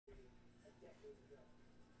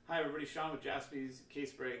Hi everybody, Sean with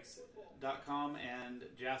JaspysCaseBreaks.com and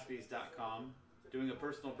Jaspys.com doing a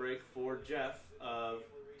personal break for Jeff of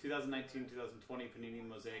 2019-2020 Panini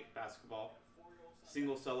Mosaic Basketball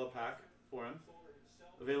single Cello pack for him.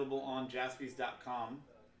 Available on Jaspys.com.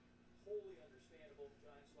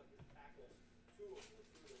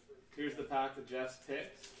 Here's the pack that Jeff's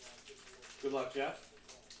picked. Good luck, Jeff.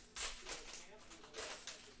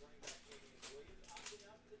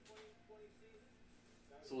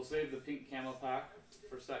 So we'll save the pink camo pack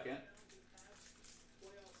for a second.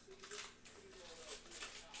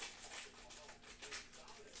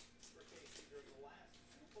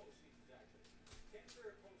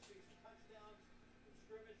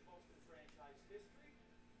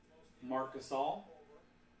 Mark Gasol,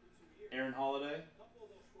 Aaron Holiday,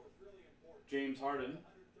 James Harden,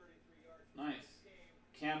 nice.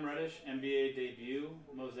 Cam Reddish, NBA debut,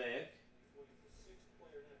 Mosaic,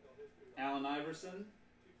 Allen Iverson,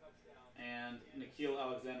 and Nickeil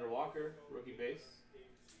Alexander-Walker, rookie base.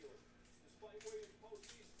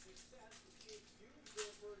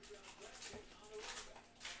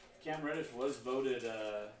 Cam Reddish was voted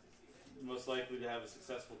most likely to have a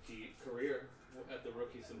successful career at the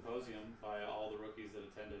rookie symposium by all the rookies that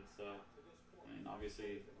attended. So, I mean,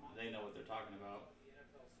 obviously they know what they're talking about.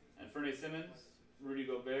 And Fernie Simmons, Rudy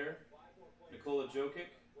Gobert, Nikola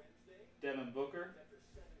Jokic, Devin Booker,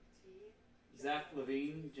 Zach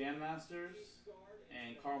LaVine, Jam Masters,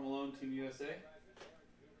 and Karl Malone, Team USA.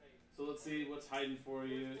 So let's see what's hiding for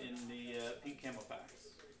you in the pink camo packs.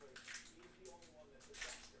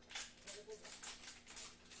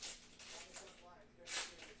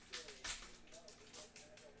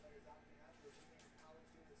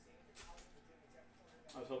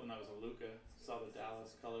 I was hoping that was a Luka. Saw the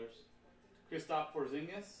Dallas colors. Kristaps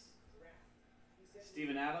Porzingis,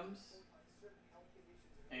 Steven Adams,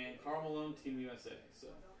 and Karl Malone, Team USA. So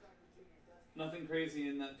nothing crazy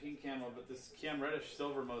in that pink camo, but this Cam Reddish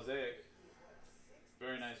silver Mosaic,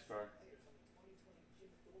 very nice card.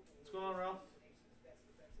 What's going on, Ralph?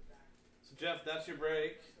 So Jeff, that's your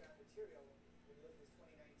break.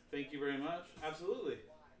 Thank you very much. Absolutely.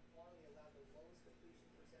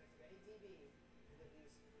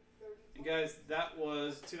 And guys, that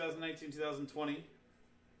was 2019-2020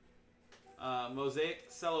 Mosaic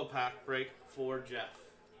Cello pack break for Jeff.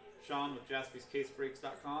 Sean with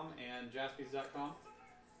JaspysCaseBreaks.com and Jaspys.com.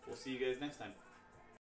 We'll see you guys next time.